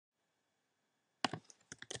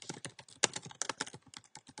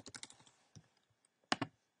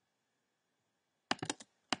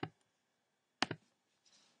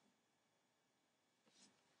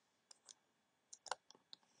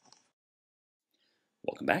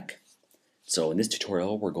Welcome back. So in this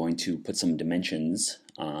tutorial we're going to put some dimensions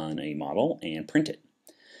on a model and print it.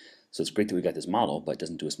 So it's great that we got this model, but it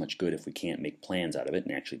doesn't do us much good if we can't make plans out of it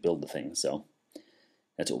and actually build the thing. So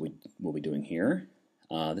that's what we'll be doing here.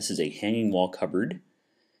 This is a hanging wall cupboard.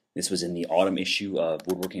 This was in the autumn issue of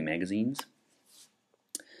Woodworking magazines.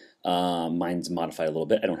 Mine's modified a little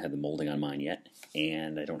bit. I don't have the molding on mine yet,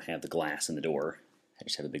 and I don't have the glass in the door. I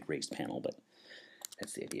just have a big raised panel, but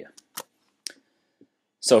that's the idea.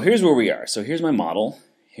 So here's where we are. So here's my model.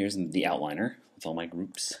 Here's the outliner with all my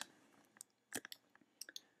groups.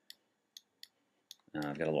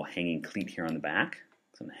 I've got a little hanging cleat here on the back,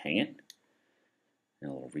 so I'm going to hang it.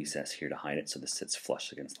 And a little recess here to hide it so this sits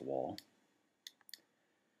flush against the wall.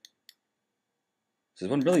 So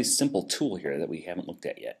there's one really simple tool here that we haven't looked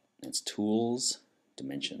at yet. It's Tools,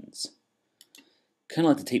 Dimensions. Kind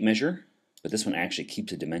of like the tape measure, but this one actually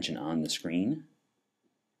keeps a dimension on the screen.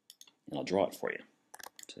 And I'll draw it for you.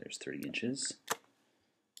 So there's 30 inches.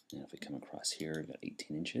 And if we come across here, we've got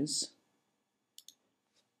 18 inches.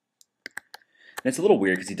 And it's a little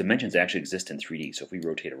weird because the dimensions actually exist in 3D. So if we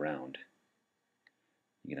rotate around,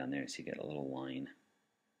 you get on there, so you get a little line.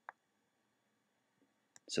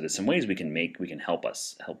 So there's some ways we can help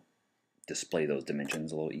display those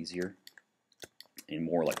dimensions a little easier and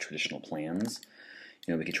more like traditional plans.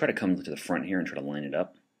 You know, we can try to come to the front here and try to line it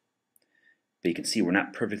up. But you can see we're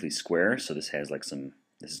not perfectly square, so this has like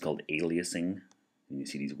this is called aliasing. And you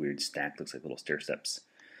see these weird stacked, looks like little stair steps,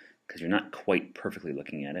 because you're not quite perfectly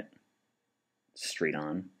looking at it straight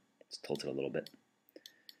on. It's tilted a little bit.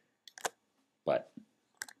 But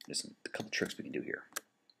there's a couple tricks we can do here.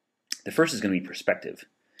 The first is going to be perspective.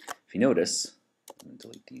 If you notice, I'm going to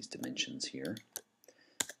delete these dimensions here.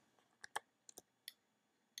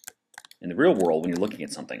 In the real world, when you're looking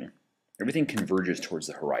at something, everything converges towards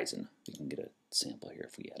the horizon. We can get a sample here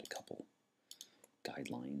if we add a couple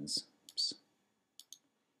guidelines. Oops.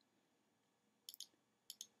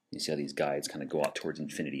 You see how these guides kind of go out towards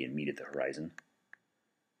infinity and meet at the horizon.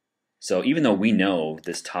 So even though we know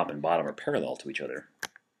this top and bottom are parallel to each other,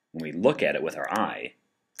 when we look at it with our eye,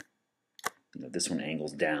 you know, this one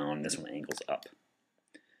angles down, this one angles up.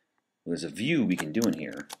 Well, there's a view we can do in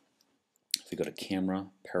here. If we go to Camera,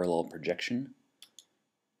 Parallel Projection,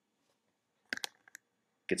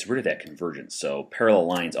 gets rid of that convergence. So parallel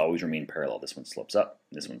lines always remain parallel. This one slopes up,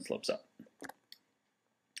 this one slopes up.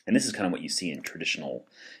 And this is kind of what you see in traditional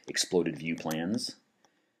exploded view plans.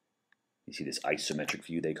 You see this isometric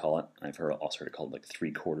view, they call it. I've also heard it called like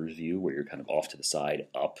 3/4 view, where you're kind of off to the side,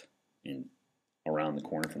 up, and around the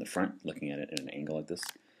corner from the front, looking at it at an angle like this,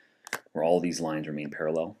 where all these lines remain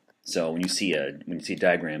parallel. So when you see a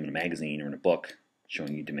diagram in a magazine or in a book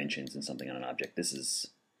showing you dimensions and something on an object, this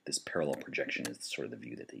parallel projection is sort of the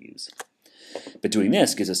view that they use. But doing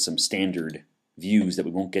this gives us some standard views that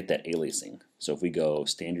we won't get that aliasing. So if we go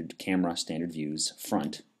standard camera, standard views,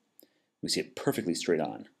 front, we see it perfectly straight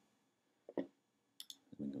on.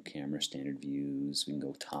 We can go camera, standard views, we can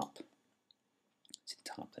go top. See the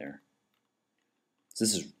top there. So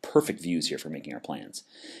this is perfect views here for making our plans.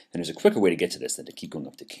 And there's a quicker way to get to this than to keep going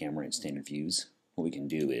up to camera and standard views. What we can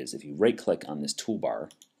do is if you right click on this toolbar,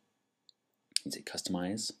 you say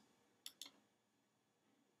customize.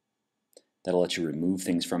 That'll let you remove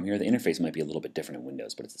things from here. The interface might be a little bit different in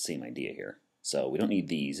Windows, but it's the same idea here. So we don't need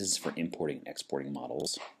these. This is for importing and exporting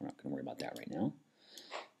models. We're not going to worry about that right now.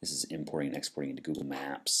 This is importing and exporting into Google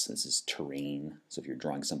Maps. This is terrain. So if you're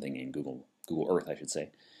drawing something in Google Earth, I should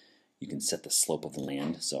say, you can set the slope of the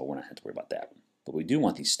land, so we're not going to worry about that. But we do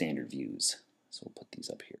want these standard views, so we'll put these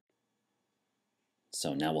up here.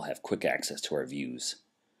 So now we'll have quick access to our views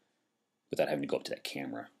without having to go up to that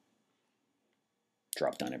camera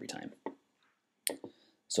drop down every time.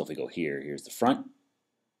 So if we go here, here's the front,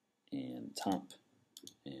 and top,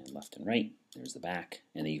 and left and right, there's the back,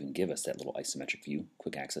 and they even give us that little isometric view,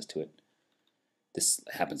 quick access to it. This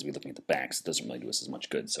happens to be looking at the back, so it doesn't really do us as much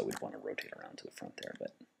good, so we'd want to rotate around to the front there.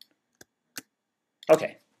 But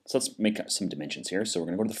okay, so let's make some dimensions here. So we're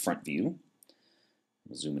going to go to the front view.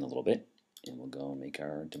 We'll zoom in a little bit, and we'll go and make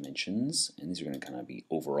our dimensions. And these are going to kind of be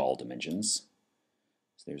overall dimensions.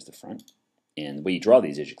 So there's the front. And the way you draw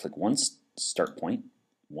these is you click once, start point,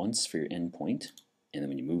 once for your end point, and then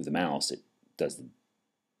when you move the mouse, it does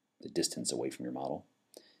the distance away from your model.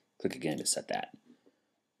 Click again to set that.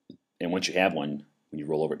 And once you have one, when you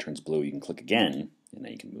roll over it turns blue, you can click again, and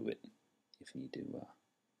then you can move it if you need to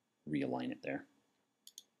realign it there.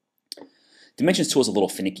 Dimensions tool is a little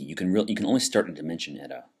finicky. You can only start a dimension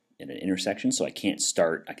at an intersection, so I can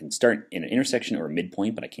start in an intersection or a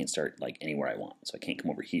midpoint, but I can't start like anywhere I want. So I can't come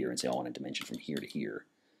over here and say, oh, I want a dimension from here to here.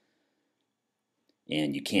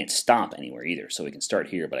 And you can't stop anywhere either. So we can start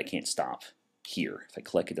here, but I can't stop here. If I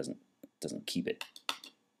click, it doesn't keep it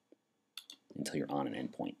until you're on an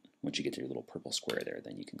endpoint. Once you get to your little purple square there,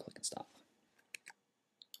 then you can click and stop.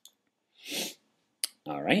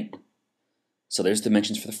 All right. So there's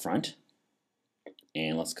dimensions for the front.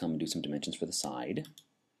 And let's come and do some dimensions for the side.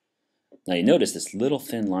 Now you notice this little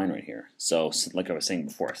thin line right here. So like I was saying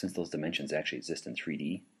before, since those dimensions actually exist in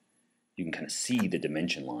 3D, you can kind of see the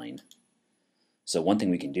dimension line. So one thing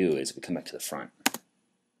we can do is if we come back to the front,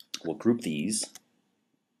 we'll group these,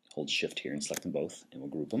 hold shift here and select them both, and we'll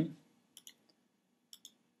group them.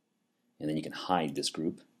 And then you can hide this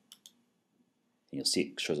group. And you'll see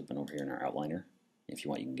it shows up over here in our outliner. If you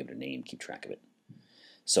want, you can give it a name, keep track of it.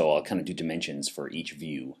 So I'll kind of do dimensions for each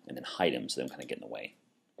view and then hide them so they don't kind of get in the way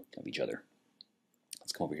of each other.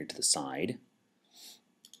 Let's come over here to the side.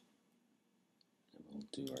 And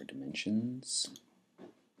we'll do our dimensions.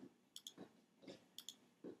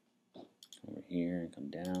 Over here and come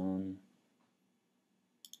down.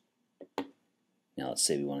 Now let's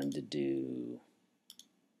say we wanted to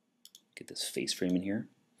get this face frame in here.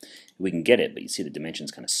 We can get it, but you see the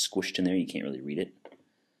dimensions kind of squished in there. You can't really read it.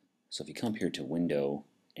 So if you come up here to Window,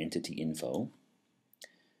 Entity Info,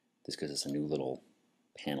 this gives us a new little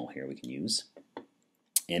panel here we can use.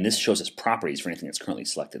 And this shows us properties for anything that's currently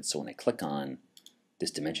selected. So when I click on this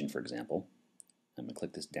dimension, for example, I'm going to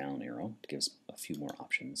click this down arrow to give us a few more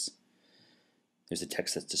options. There's the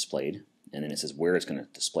text that's displayed, and then it says where it's going to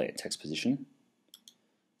display at text position.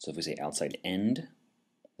 So if we say outside end,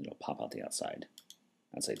 it'll pop out the outside.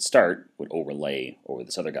 Outside start would overlay over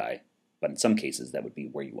this other guy, but in some cases that would be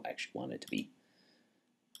where you actually want it to be.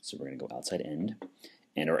 So we're going to go outside end.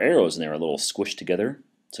 And our arrows in there are a little squished together,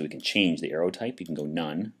 so we can change the arrow type. You can go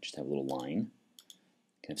none, just have a little line.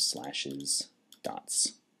 You can have slashes,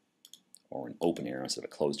 dots, or an open arrow instead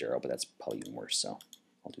of a closed arrow, but that's probably even worse, so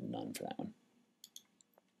I'll do none for that one.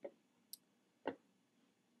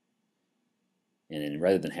 And then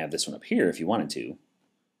rather than have this one up here, if you wanted to,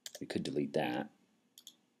 we could delete that.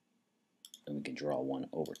 And we can draw one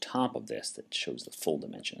over top of this that shows the full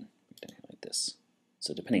dimension, like this.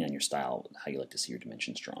 So depending on your style, how you like to see your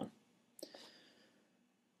dimensions drawn.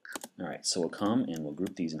 All right, so we'll come and we'll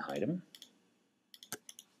group these and hide them.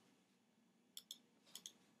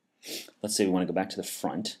 Let's say we want to go back to the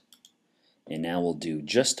front, and now we'll do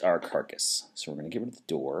just our carcass. So we're going to get rid of the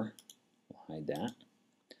door. We'll hide that.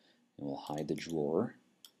 And we'll hide the drawer.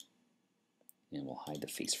 And we'll hide the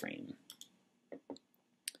face frame.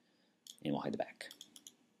 And we'll hide the back.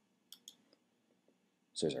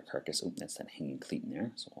 So there's our carcass. Oh, that's that hanging cleat in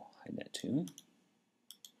there, so we'll hide that too.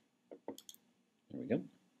 There we go.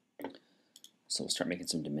 So we'll start making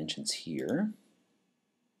some dimensions here.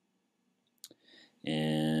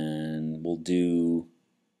 And we'll do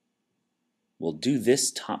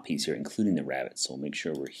this top piece here, including the rabbit. So we'll make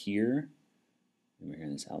sure we're here. And we're here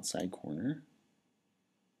in this outside corner.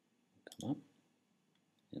 Come up.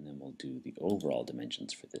 And then we'll do the overall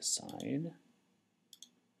dimensions for this side.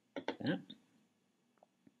 Like that.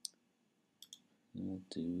 And we'll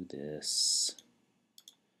do this.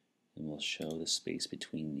 And we'll show the space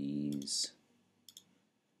between these.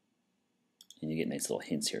 And you get nice little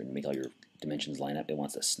hints here and make all your dimensions line up. It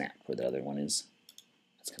wants to snap where the other one is.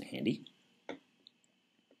 That's kind of handy.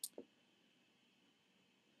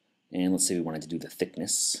 And let's say we wanted to do the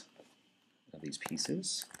thickness of these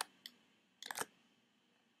pieces.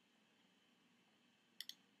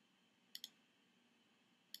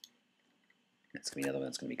 That's going to be another one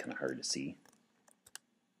that's going to be kind of hard to see.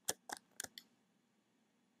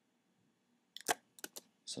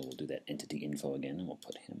 So we'll do that entity info again, and we'll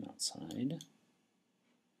put him outside.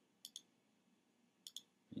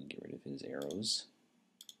 And get rid of his arrows.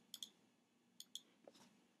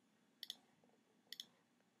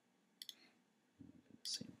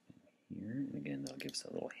 Same thing here. And again, that'll give us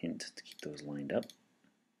a little hint to keep those lined up.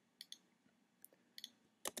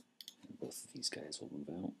 And both of these guys will move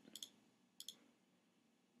out.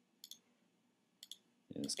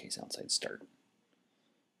 In this case, outside start.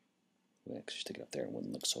 We'll actually stick it up there. It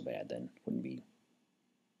wouldn't look so bad then. Wouldn't be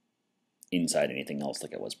inside anything else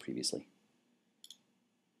like it was previously.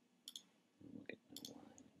 We'll get a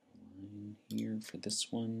line here for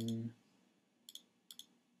this one.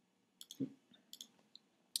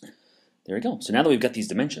 There we go. So now that we've got these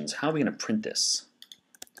dimensions, how are we going to print this?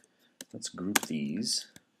 Let's group these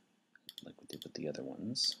like we did with the other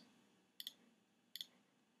ones.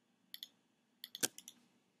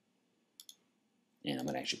 And I'm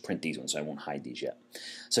going to actually print these ones, so I won't hide these yet.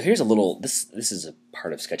 So here's a little, this is a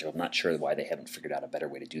part of Sketchup. I'm not sure why they haven't figured out a better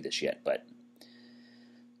way to do this yet, but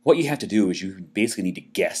what you have to do is you basically need to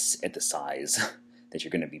guess at the size that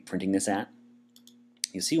you're going to be printing this at,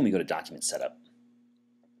 you'll see when we go to document setup,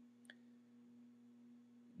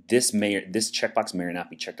 this checkbox may or not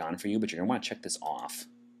be checked on for you, but you're going to want to check this off.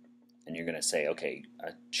 And you're going to say, okay,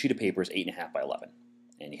 a sheet of paper is 8.5 by 11.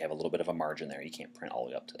 And you have a little bit of a margin there. You can't print all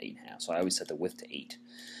the way up to 8.5. So I always set the width to 8.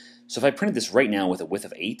 So if I printed this right now with a width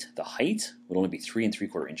of 8, the height would only be 3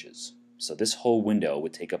 3/4 inches. So this whole window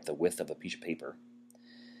would take up the width of a piece of paper.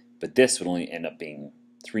 But this would only end up being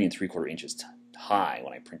 3 3/4 inches high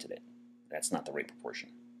when I printed it. That's not the right proportion.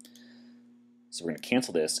 So we're going to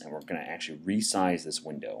cancel this, and we're going to actually resize this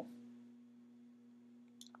window.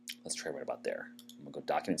 Let's try right about there. I'm going to go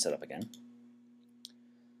document setup again.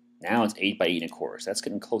 Now it's 8 by 8 1/4. So that's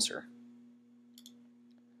getting closer.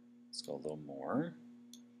 Let's go a little more.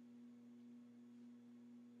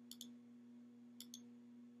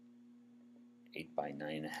 By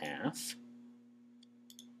 9.5.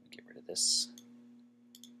 Get rid of this.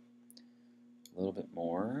 A little bit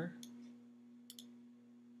more.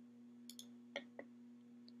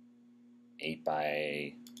 8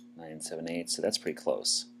 by 9 7/8. So that's pretty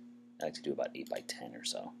close. I like to do about 8 by 10 or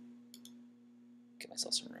so. Get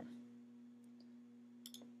myself some room.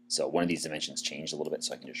 So one of these dimensions changed a little bit,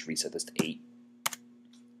 so I can just reset this to 8.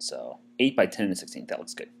 So 8 by 10 1/16. That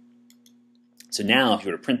looks good. So now if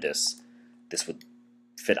you were to print this, this would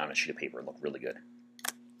fit on a sheet of paper and look really good.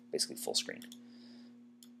 Basically full screen,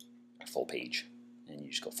 or full page. And you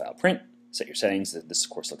just go File, Print, set your settings. This,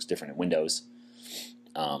 of course, looks different in Windows.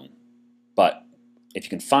 But if you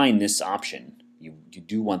can find this option, you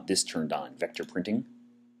do want this turned on, vector printing.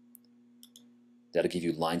 That'll give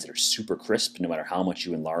you lines that are super crisp, no matter how much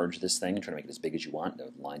you enlarge this thing and try to make it as big as you want.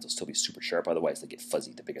 The lines will still be super sharp, otherwise they get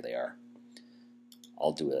fuzzy the bigger they are.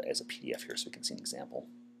 I'll do it as a PDF here so we can see an example.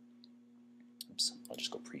 Oops, I'll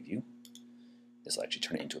just go preview. This will actually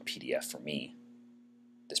turn it into a PDF for me.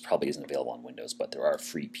 This probably isn't available on Windows, but there are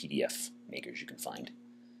free PDF makers you can find.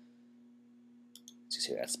 So you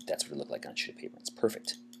see that's what it looked like on a sheet of paper. It's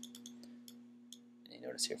perfect. And you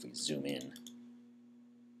notice here if we zoom in,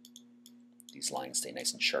 these lines stay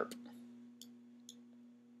nice and sharp.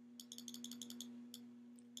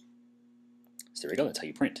 So there we go, that's how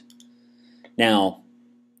you print. Now,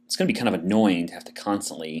 it's going to be kind of annoying to have to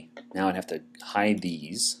constantly, now I'd have to hide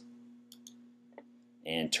these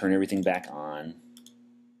and turn everything back on.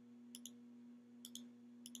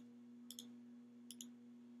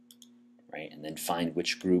 Right, and then find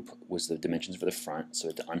which group was the dimensions for the front. So I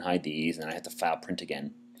have to unhide these, and then I have to file print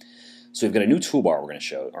again. So we've got a new toolbar we're going to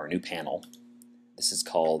show, or a new panel. This is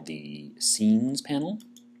called the Scenes panel.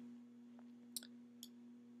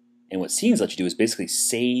 And what Scenes let you do is basically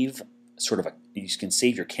save sort of you can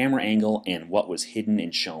save your camera angle and what was hidden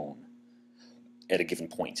and shown at a given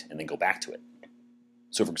point, and then go back to it.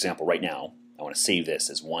 So for example, right now, I want to save this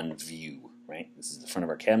as one view. Right? This is the front of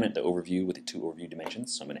our cabinet, the overview with the 2 overview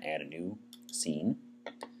dimensions. So I'm going to add a new scene.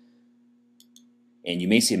 And you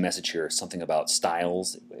may see a message here, something about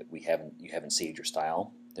styles. You haven't saved your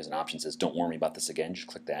style. There's an option that says, don't worry about this again. Just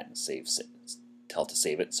click that and tell it to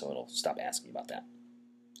save it, so it'll stop asking about that.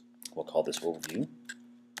 We'll call this overview.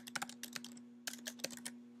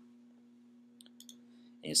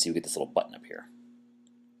 And you see we get this little button up here.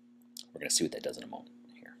 We're going to see what that does in a moment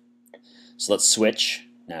here. So let's switch.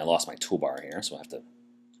 Now I lost my toolbar here, so we'll have to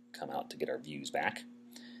come out to get our views back.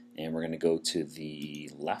 And we're going to go to the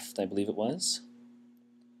left, I believe it was.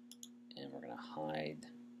 And we're going to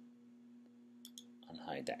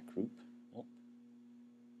unhide that group. Oh.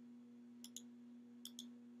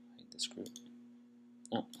 Hide this group.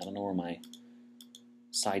 Oh, I don't know where my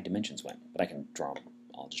side dimensions went, but I can draw them.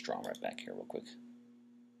 I'll just draw them right back here real quick.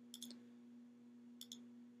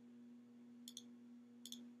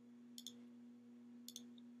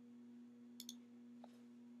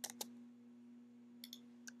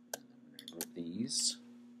 These,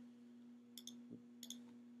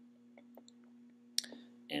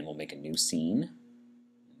 and we'll make a new scene.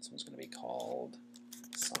 This one's going to be called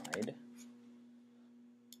Side.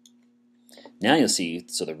 Now you'll see,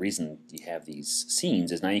 so the reason you have these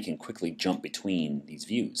scenes is now you can quickly jump between these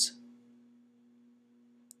views.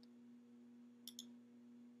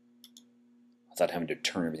 Without having to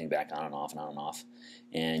turn everything back on and off and on and off.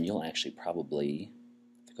 And you'll actually probably,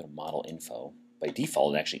 if you go to Model Info, by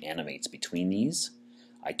default, it actually animates between these.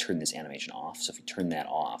 I turn this animation off, so if you turn that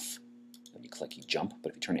off, when you click, you jump. But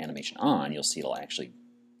if you turn animation on, you'll see it'll actually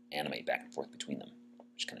animate back and forth between them,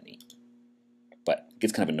 which is kind of neat. But it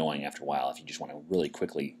gets kind of annoying after a while if you just want to really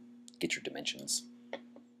quickly get your dimensions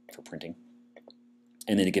for printing.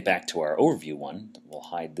 And then to get back to our overview one, we'll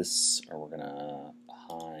hide this, or we're going to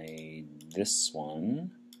hide this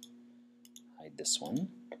one, hide this one.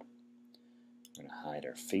 We're going to hide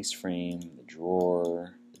our face frame, the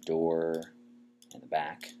drawer, the door, and the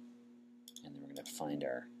back. And then we're going to find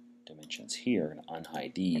our dimensions here. We're going to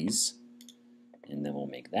unhide these, and then we'll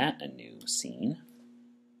make that a new scene.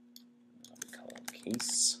 Call it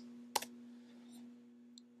case.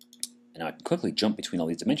 And now I can quickly jump between all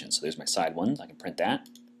these dimensions. So there's my side ones. I can print that,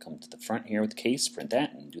 come to the front here with the case, print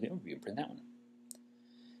that, and do the overview and print that one.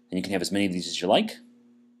 And you can have as many of these as you like.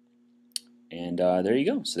 And there you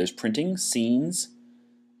go. So there's printing, scenes,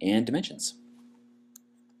 and dimensions.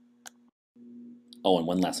 Oh, and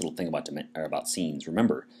one last little thing about scenes.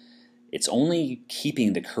 Remember, it's only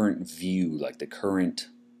keeping the current view, like the current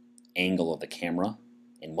angle of the camera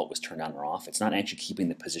and what was turned on or off. It's not actually keeping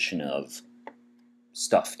the position of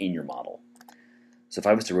stuff in your model. So if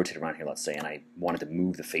I was to rotate around here, let's say, and I wanted to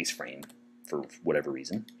move the face frame for whatever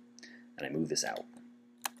reason, and I move this out.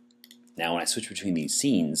 Now when I switch between these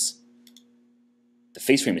scenes, the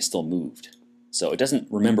face frame is still moved. So it doesn't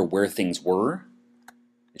remember where things were,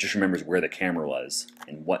 it just remembers where the camera was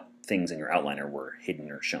and what things in your outliner were hidden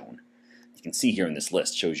or shown. You can see here in this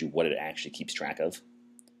list, shows you what it actually keeps track of.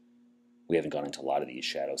 We haven't gone into a lot of these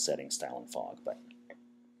shadow settings, style, and fog, but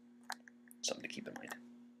something to keep in mind.